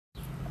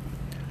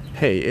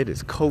Hey, it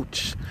is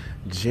Coach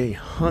Jay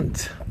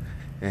Hunt,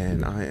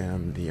 and I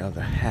am the other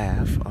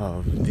half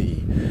of the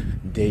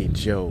Day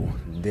Joe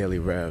Daily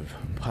Rev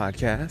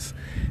podcast.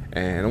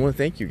 And I want to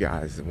thank you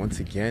guys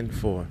once again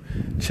for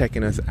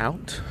checking us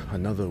out.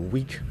 Another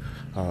week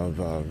of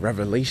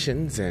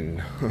revelations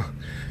and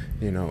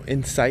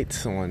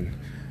insights on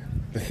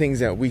the things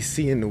that we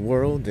see in the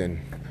world and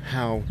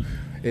how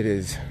it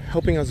is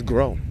helping us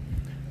grow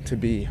to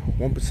be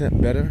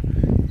 1% better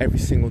every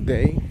single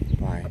day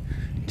by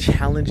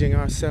challenging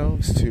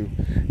ourselves to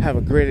have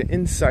a greater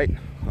insight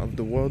of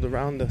the world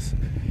around us.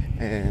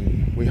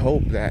 And we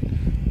hope that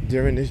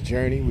during this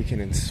journey we can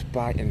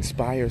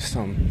inspire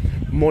some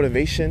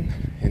motivation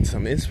and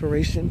some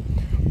inspiration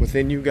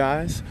within you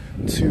guys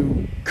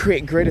to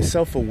create greater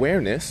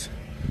self-awareness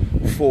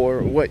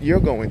for what you're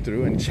going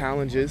through and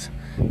challenges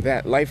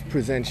that life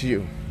presents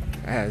you,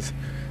 as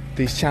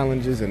these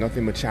challenges are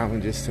nothing but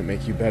challenges to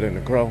make you better and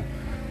to grow,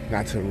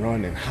 not to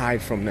run and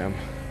hide from them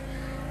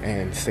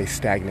and stay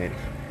stagnant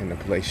in the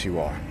place you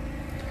are.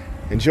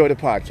 Enjoy the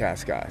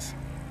podcast, guys.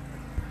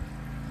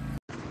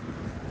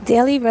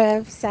 Daily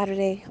Rev,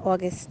 Saturday,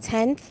 August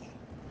 10th.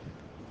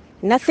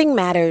 Nothing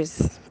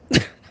matters.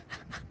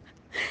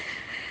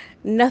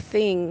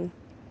 Nothing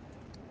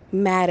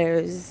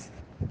matters.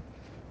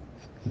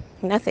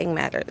 Nothing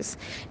matters.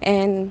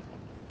 And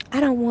I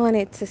don't want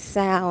it to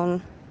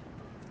sound...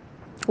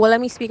 Well,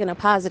 let me speak in a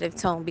positive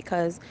tone,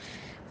 because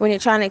when you're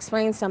trying to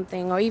explain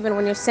something, or even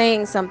when you're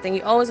saying something,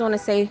 you always want to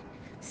say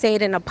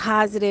it in a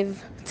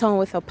positive tone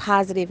with a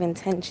positive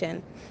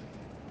intention.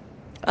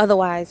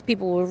 Otherwise,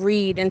 people will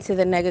read into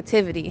the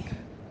negativity.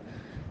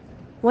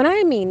 When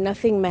I mean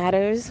nothing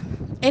matters,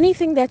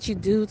 anything that you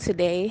do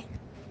today,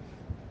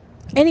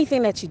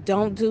 anything that you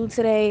don't do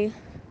today,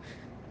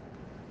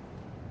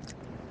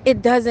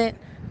 it doesn't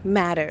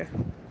matter.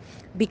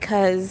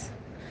 Because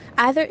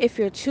either if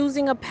you're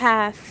choosing a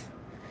path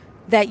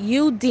that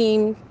you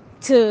deem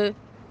to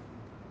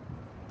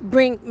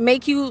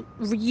make you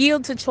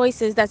yield to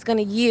choices that's going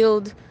to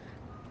yield,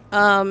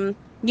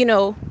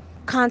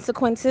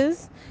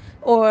 consequences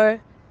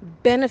or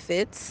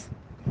benefits,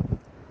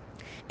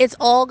 it's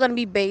all going to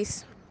be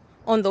based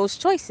on those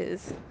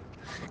choices.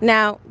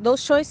 Now,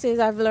 those choices,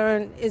 I've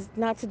learned, is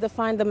not to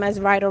define them as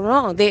right or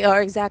wrong. They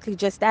are exactly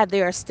just that.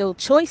 They are still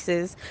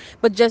choices,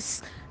 but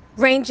just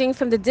ranging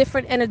from the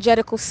different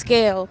energetical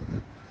scale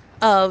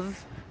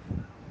of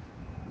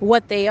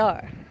what they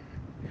are.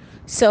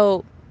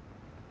 So,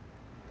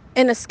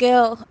 in a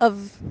scale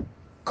of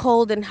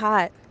cold and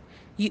hot,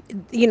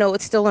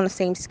 it's still on the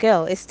same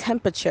scale. It's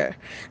temperature.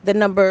 The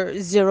number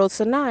 0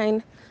 to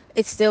 9,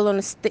 it's still on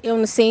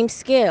the same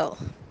scale.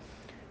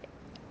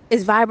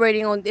 It's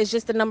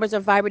just the numbers are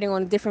vibrating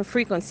on different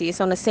frequency.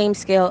 It's on the same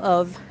scale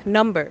of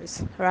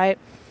numbers, right?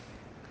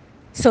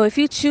 So if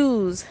you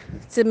choose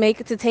to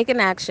take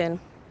an action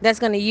that's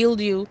going to yield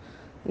you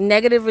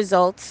negative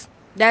results,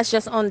 that's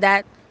just on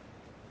that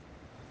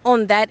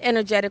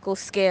energetical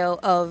scale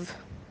of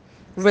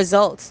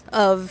results,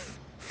 of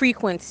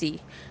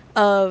frequency,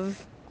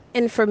 of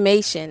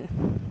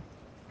information.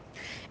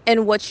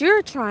 And what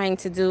you're trying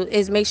to do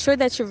is make sure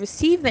that you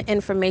receive the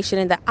information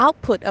and the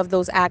output of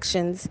those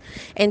actions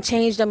and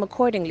change them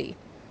accordingly,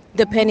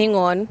 depending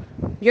on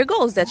your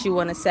goals that you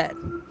want to set.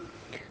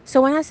 So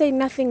when I say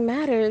nothing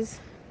matters,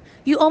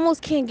 you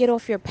almost can't get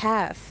off your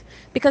path.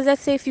 Because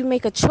let's say if you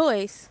make a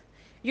choice,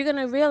 you're going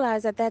to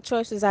realize that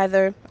choice is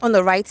either on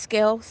the right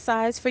scale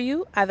size for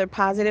you, either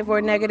positive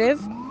or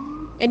negative,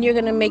 and you're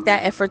going to make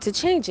that effort to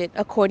change it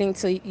according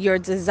to your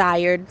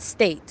desired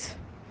state.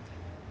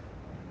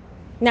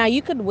 Now,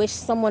 you could wish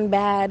someone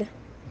bad.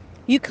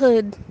 You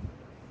could,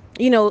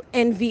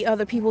 envy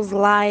other people's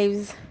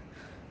lives.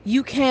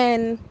 You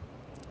can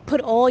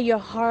put all your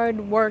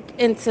hard work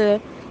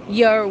into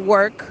your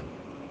work.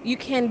 You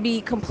can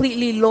be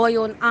completely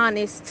loyal and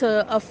honest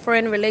to a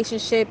friend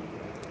relationship.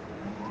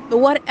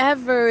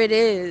 Whatever it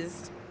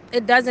is,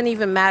 it doesn't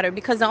even matter,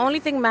 because the only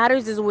thing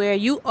matters is where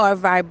you are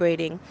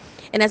vibrating.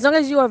 And as long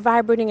as you are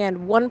vibrating at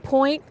one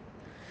point,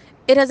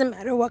 it doesn't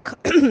matter what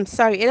it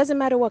doesn't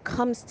matter what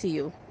comes to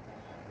you.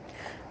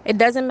 It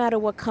doesn't matter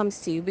what comes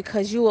to you,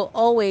 because you will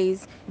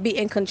always be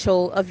in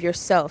control of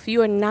yourself.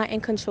 You are not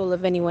in control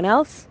of anyone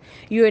else.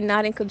 You are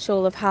not in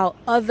control of how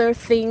other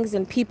things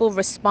and people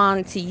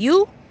respond to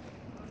you.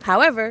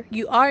 However,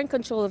 you are in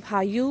control of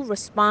how you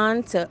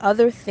respond to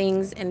other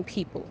things and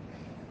people.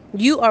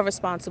 You are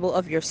responsible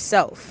of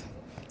yourself.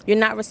 You're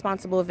not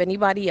responsible of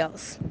anybody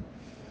else.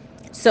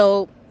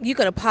 So you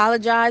could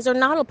apologize or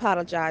not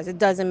apologize. It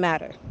doesn't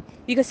matter.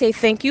 You can say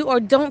thank you or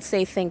don't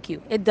say thank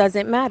you. It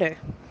doesn't matter.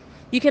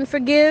 You can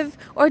forgive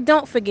or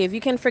don't forgive.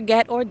 You can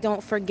forget or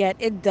don't forget.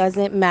 It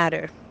doesn't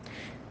matter.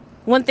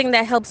 One thing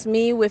that helps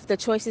me with the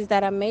choices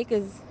that I make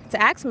is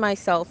to ask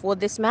myself, will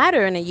this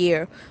matter in a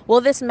year?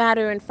 Will this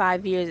matter in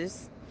 5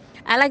 years?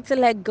 I like to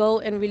let go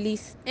and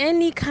release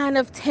any kind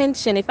of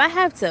tension. If I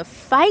have to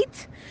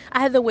fight,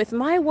 either with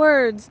my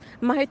words,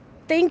 my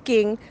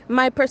thinking,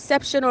 my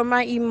perception, or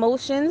my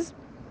emotions,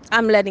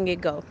 I'm letting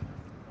it go.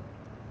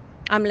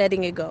 I'm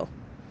letting it go.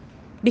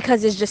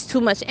 because there's just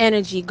too much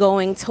energy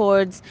going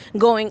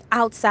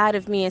outside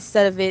of me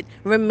instead of it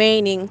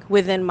remaining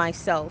within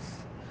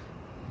myself.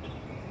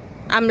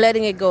 I'm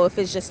letting it go if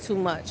it's just too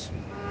much.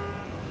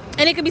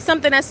 And it could be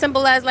something as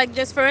simple as, like,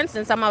 just for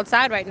instance, I'm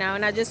outside right now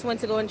and I just went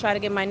to go and try to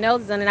get my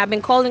nails done, and I've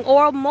been calling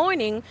all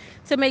morning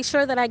to make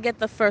sure that I get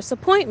the first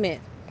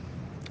appointment.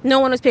 No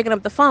one was picking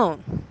up the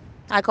phone.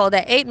 I called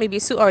at 8, maybe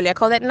it's too early. I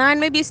called at 9,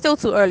 maybe it's still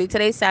too early.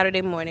 Today's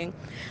Saturday morning.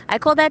 I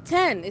called at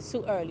 10, it's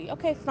too early.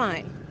 Okay,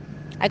 fine.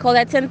 I called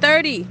at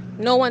 10:30,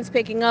 no one's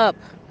picking up.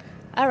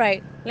 All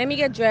right, let me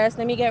get dressed,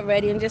 let me get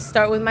ready and just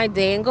start with my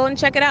day and go and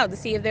check it out to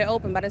see if they're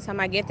open by the time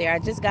I get there. I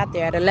just got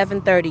there at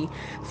 11:30.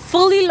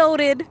 Fully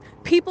loaded,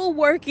 people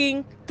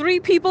working, 3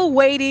 people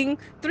waiting,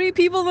 3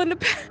 people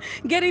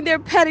getting their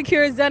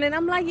pedicures done, and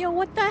I'm like, "Yo,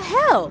 what the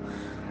hell?"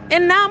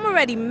 And now I'm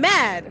already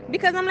mad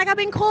because I'm like, I've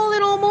been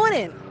calling all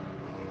morning.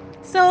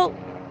 So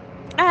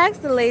I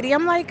asked the lady,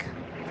 I'm like,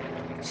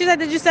 she's like,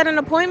 "Did you set an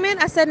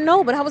appointment?" I said,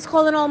 "No, but I was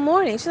calling all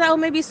morning." She's like, "Oh,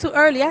 maybe it's too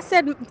early." I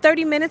said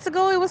 30 minutes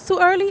ago it was too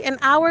early, an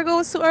hour ago it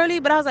was too early,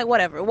 but I was like,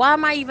 whatever. Why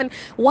am I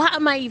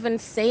even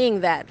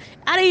saying that?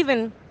 I didn't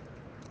even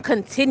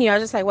continue. I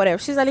was just like,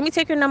 whatever. She's like, "Let me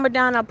take your number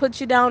down. I'll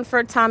put you down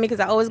for Tommy because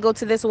I always go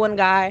to this one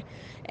guy,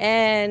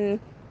 and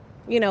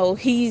he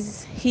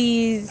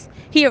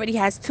already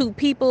has 2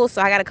 people,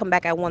 so I got to come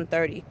back at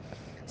 1:30."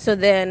 So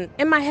then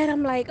in my head,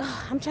 I'm like,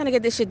 oh, I'm trying to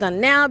get this shit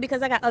done now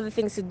because I got other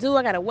things to do.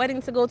 I got a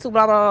wedding to go to,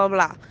 blah, blah, blah,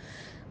 blah.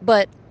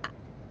 But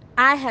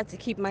I had to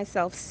keep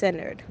myself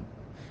centered.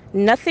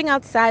 Nothing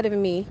outside of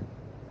me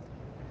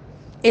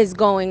is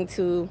going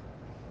to,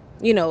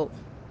 you know,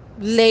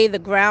 lay the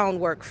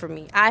groundwork for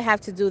me. I have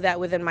to do that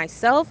within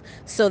myself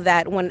so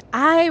that when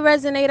I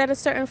resonate at a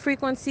certain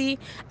frequency,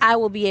 I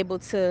will be able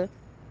to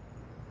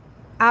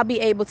I'll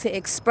be able to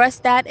express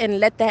that and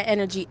let that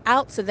energy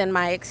out, so then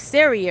my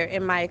exterior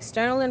and my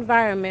external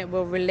environment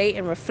will relate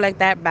and reflect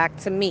that back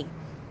to me.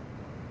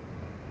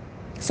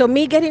 So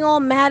me getting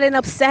all mad and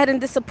upset and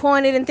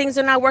disappointed and things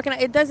are not working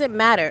out, it doesn't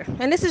matter.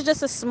 And this is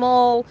just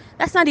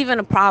that's not even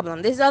a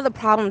problem. There's other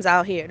problems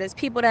out here. There's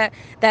people that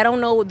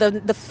don't know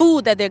the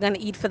food that they're going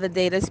to eat for the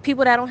day. There's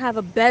people that don't have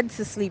a bed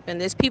to sleep in.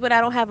 There's people that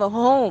don't have a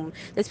home.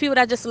 There's people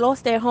that just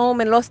lost their home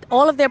and lost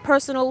all of their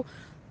personal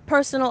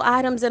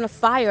items in a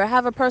fire. I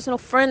have a personal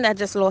friend that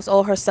just lost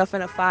all her stuff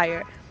in a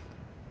fire.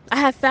 I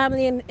have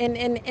family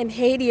in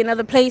Haiti and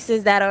other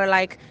places that are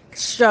like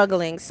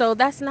struggling. So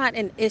that's not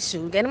an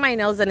issue. Getting my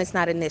nails done is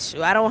not an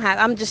issue.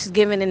 I'm just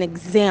giving an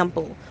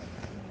example.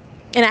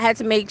 And I had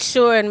to make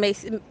sure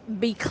and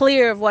be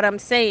clear of what I'm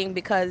saying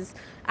because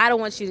I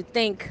don't want you to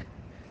think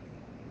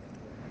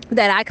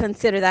that I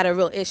consider that a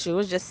real issue.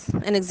 It's just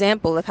an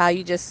example of how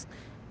you just,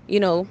 you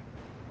know,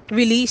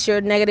 release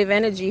your negative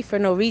energy for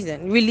no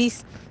reason.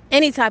 Release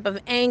any type of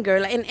anger.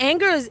 Like, and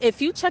anger is,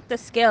 if you check the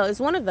scale, is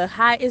one of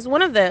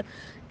the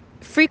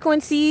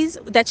frequencies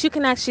that you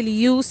can actually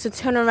use to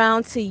turn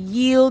around to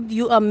yield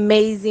you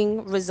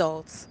amazing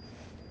results.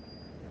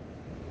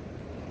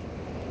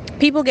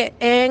 People get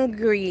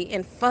angry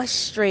and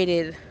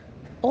frustrated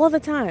all the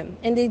time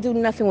and they do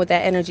nothing with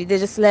that energy. They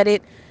just let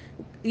it,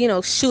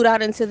 shoot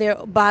out into their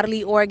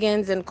bodily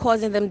organs and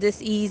causing them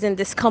dis-ease and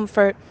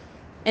discomfort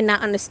and not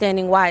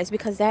understanding why. It's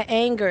because that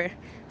anger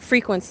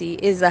frequency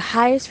is the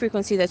highest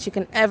frequency that you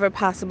can ever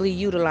possibly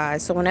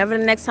utilize. So whenever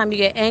the next time you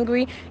get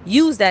angry,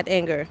 use that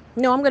anger.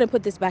 No, I'm going to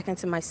put this back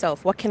into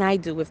myself. What can I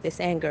do with this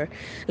anger?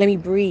 Let me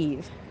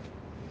breathe.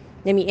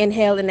 Let me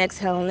inhale and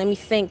exhale, and let me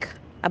think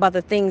about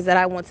the things that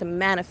I want to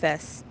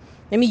manifest.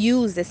 Let me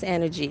use this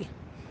energy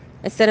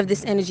instead of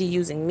this energy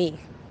using me.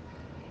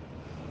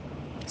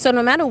 So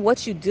no matter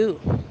what you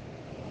do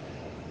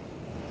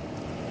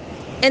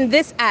in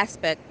this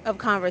aspect of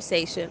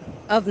conversation,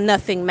 of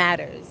nothing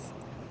matters,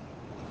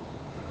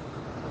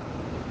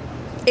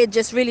 it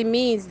just really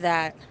means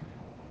that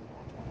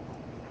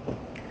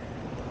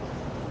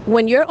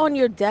when you're on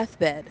your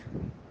deathbed,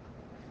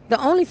 the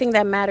only thing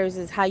that matters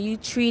is how you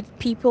treat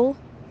people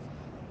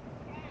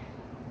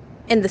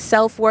and the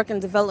self-work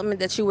and development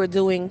that you were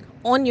doing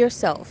on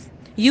yourself.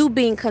 You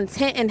being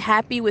content and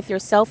happy with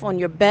yourself on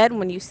your bed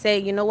when you say,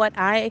 you know what,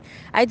 I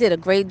did a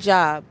great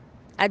job.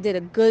 I did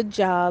a good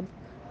job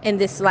in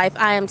this life.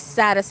 I am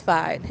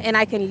satisfied and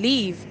I can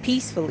leave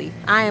peacefully.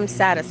 I am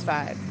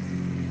satisfied.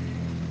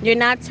 You're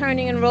not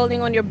turning and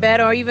rolling on your bed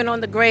or even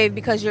on the grave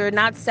because you're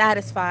not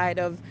satisfied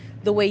of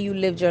the way you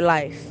lived your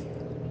life.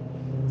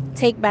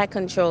 Take back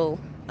control.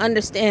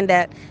 Understand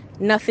that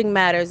nothing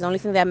matters. The only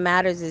thing that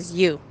matters is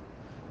you.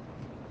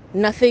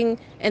 Nothing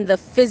in the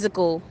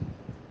physical,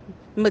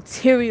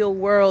 material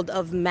world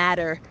of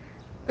matter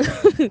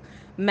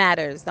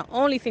matters. The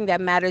only thing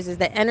that matters is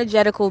the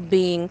energetical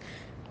being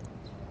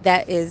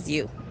that is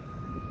you.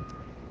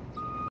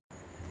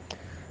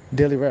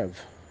 Daily Rev,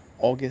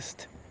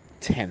 August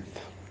 10th.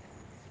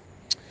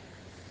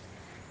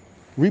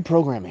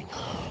 Reprogramming.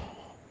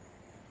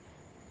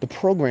 The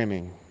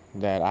programming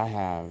that I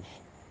have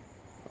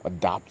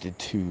adopted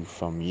to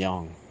from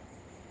young.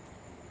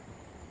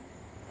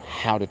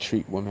 How to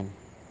treat women,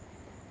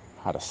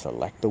 how to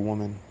select a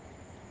woman,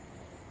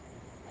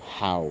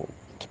 how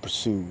to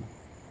pursue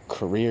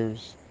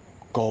careers,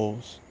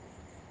 goals,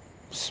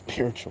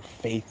 spiritual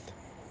faith,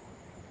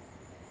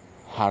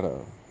 how to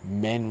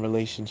mend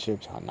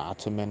relationships, how not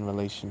to mend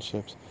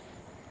relationships.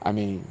 I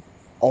mean,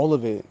 all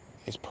of it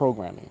is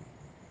programming.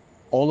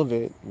 All of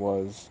it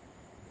was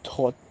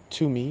taught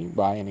to me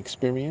by an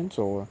experience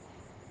or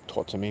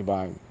taught to me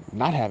by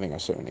not having a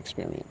certain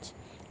experience,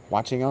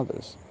 watching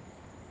others,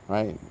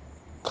 right?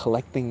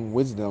 Collecting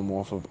wisdom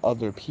off of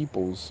other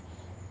people's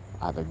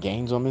either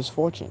gains or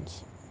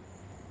misfortunes.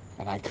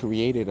 And I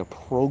created a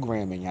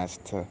programming as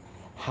to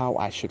how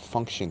I should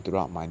function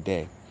throughout my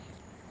day,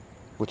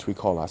 which we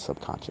call our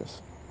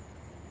subconscious,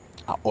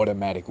 our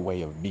automatic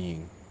way of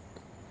being.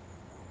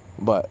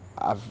 But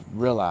I've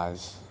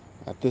realized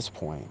at this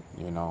point,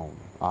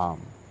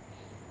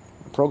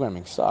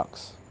 programming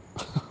sucks.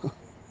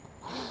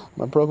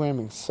 My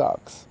programming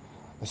sucks,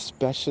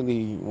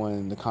 especially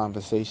when the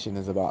conversation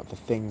is about the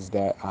things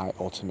that I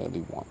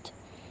ultimately want.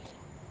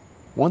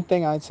 One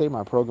thing I'd say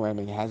my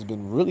programming has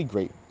been really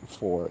great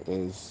for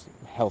is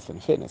health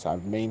and fitness.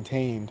 I've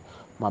maintained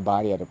my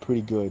body at a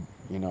pretty good,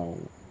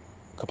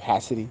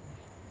 capacity,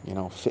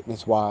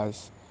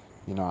 fitness-wise.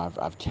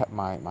 I've kept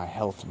my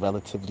health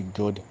relatively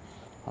good.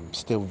 I'm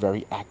still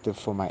very active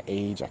for my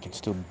age. I can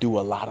still do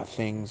a lot of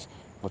things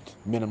with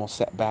minimal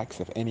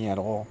setbacks, if any at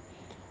all.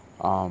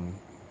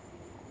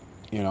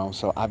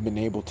 So I've been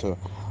able to,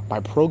 by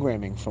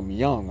programming from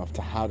young of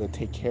to how to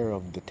take care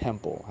of the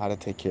temple, how to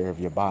take care of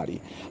your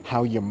body,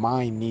 how your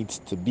mind needs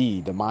to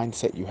be, the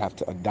mindset you have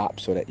to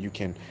adopt so that you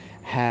can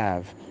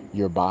have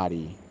your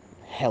body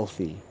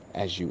healthy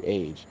as you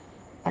age.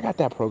 I got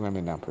that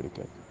programming down pretty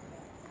good.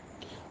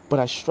 But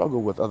I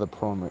struggle with other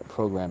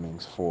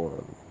programmings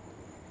for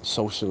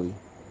socially,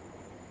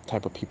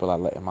 type of people I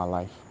let in my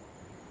life,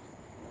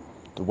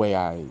 the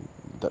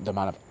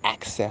amount of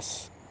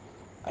access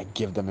I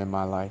give them in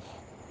my life.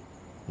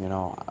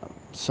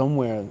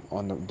 Somewhere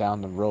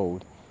down the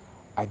road,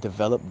 I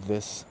developed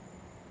this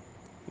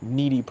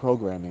needy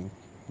programming,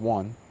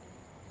 one,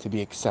 to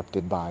be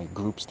accepted by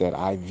groups that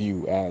I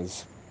view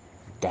as,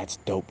 that's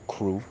dope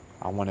crew,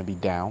 I want to be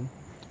down.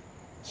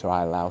 So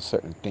I allow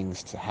certain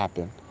things to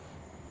happen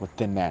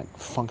within that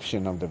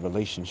function of the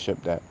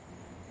relationship that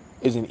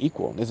isn't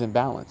equal, isn't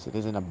balanced. It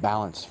isn't a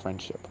balanced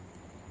friendship.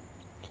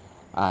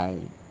 I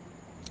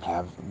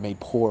have made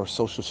poor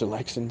social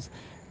selections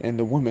in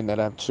the women that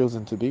I've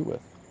chosen to be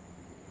with.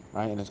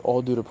 Right? And it's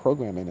all due to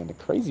programming. And the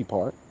crazy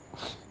part,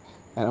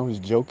 and I was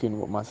joking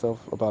with myself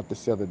about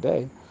this the other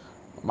day,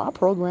 my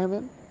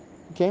programming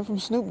came from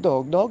Snoop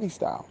Dogg, Doggy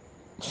Style.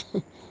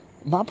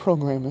 My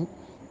programming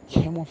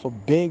came off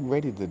of Big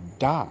Ready to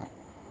Die.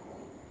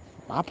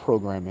 My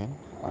programming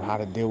on how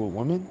to deal with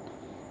women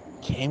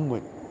came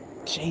with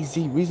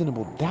Jay-Z,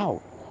 Reasonable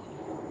Doubt.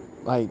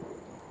 Like,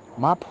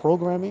 my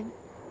programming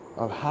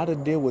of how to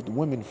deal with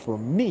women for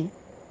me,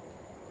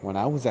 when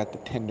I was at the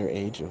tender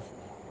age of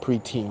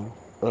preteen,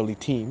 early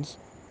teens,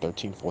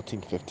 13,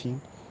 14,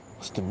 15,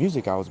 was the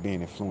music I was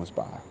being influenced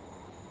by.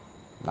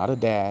 Not a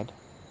dad,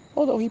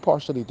 although he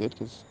partially did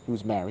because he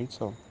was married,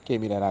 so gave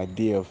me that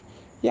idea of,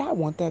 yeah, I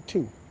want that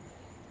too.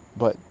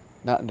 But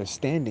not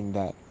understanding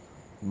that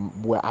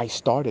where I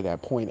started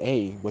at point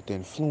A with the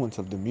influence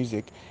of the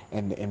music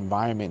and the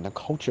environment and the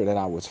culture that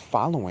I was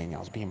following, I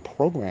was being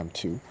programmed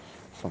to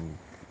from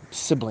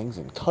siblings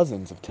and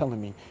cousins of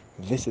telling me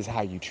this is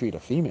how you treat a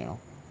female.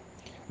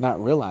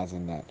 Not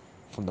realizing that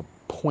from the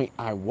point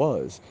I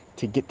was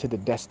to get to the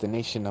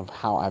destination of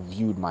how I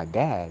viewed my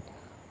dad,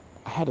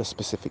 I had a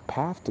specific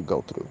path to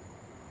go through.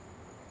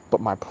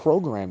 But my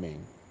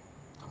programming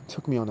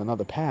took me on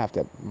another path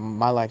that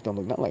my life don't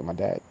look nothing like my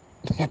dad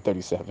at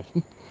 37.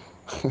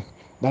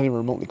 Not even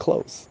remotely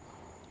close.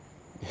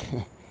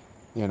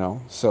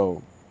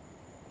 So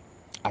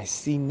I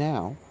see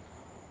now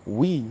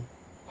we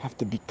have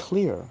to be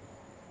clear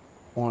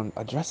on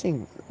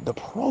addressing the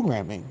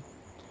programming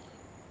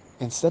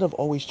instead of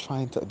always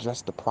trying to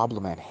address the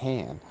problem at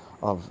hand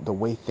of the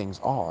way things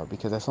are,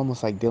 because that's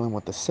almost like dealing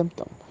with the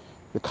symptom.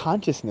 The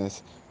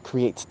consciousness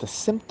creates the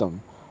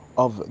symptom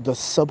of the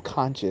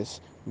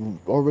subconscious,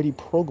 already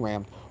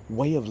programmed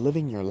way of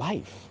living your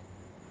life.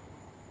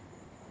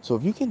 So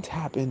if you can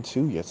tap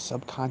into your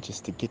subconscious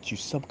to get you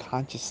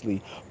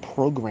subconsciously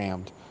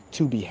programmed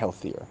to be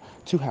healthier,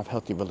 to have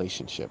healthy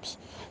relationships,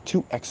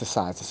 to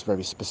exercise this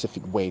very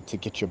specific way to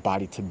get your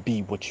body to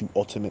be what you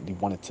ultimately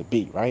want it to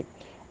be, right?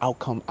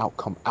 Outcome,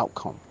 outcome,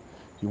 outcome.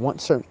 You want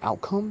certain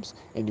outcomes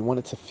and you want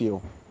it to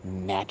feel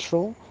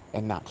natural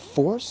and not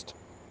forced,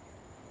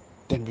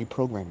 then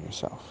reprogram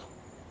yourself.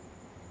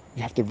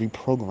 You have to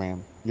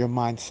reprogram your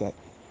mindset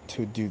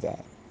to do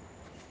that.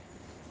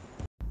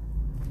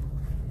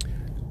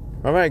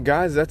 All right,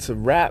 guys, that's a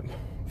wrap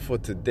for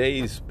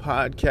today's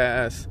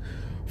podcast,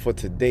 for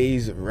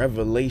today's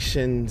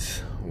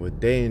Revelations with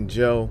Day and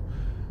Joe.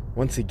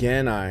 Once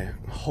again, I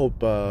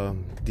hope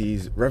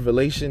these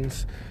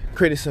revelations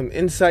created some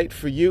insight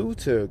for you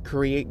to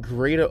create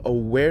greater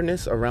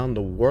awareness around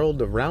the world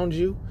around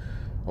you,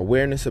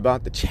 awareness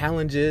about the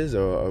challenges,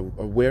 or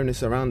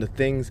awareness around the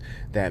things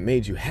that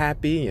made you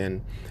happy.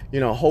 And,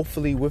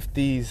 hopefully with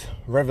these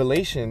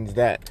revelations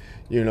that,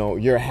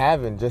 you're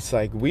having, just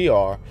like we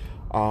are,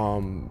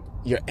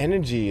 your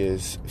energy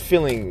is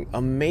feeling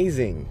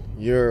amazing.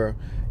 Your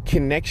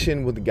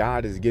connection with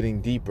God is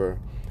getting deeper,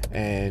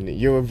 and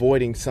you're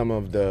avoiding some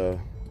of the,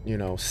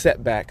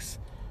 setbacks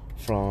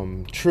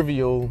from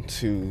trivial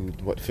to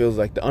what feels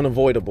like the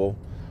unavoidable,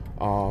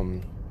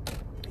 and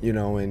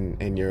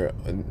you're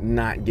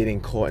not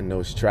getting caught in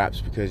those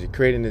traps because you're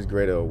creating this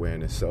greater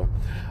awareness. So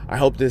I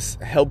hope this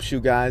helps you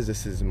guys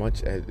just as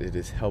much as it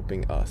is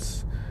helping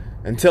us.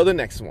 Until the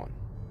next one,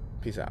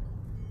 peace out.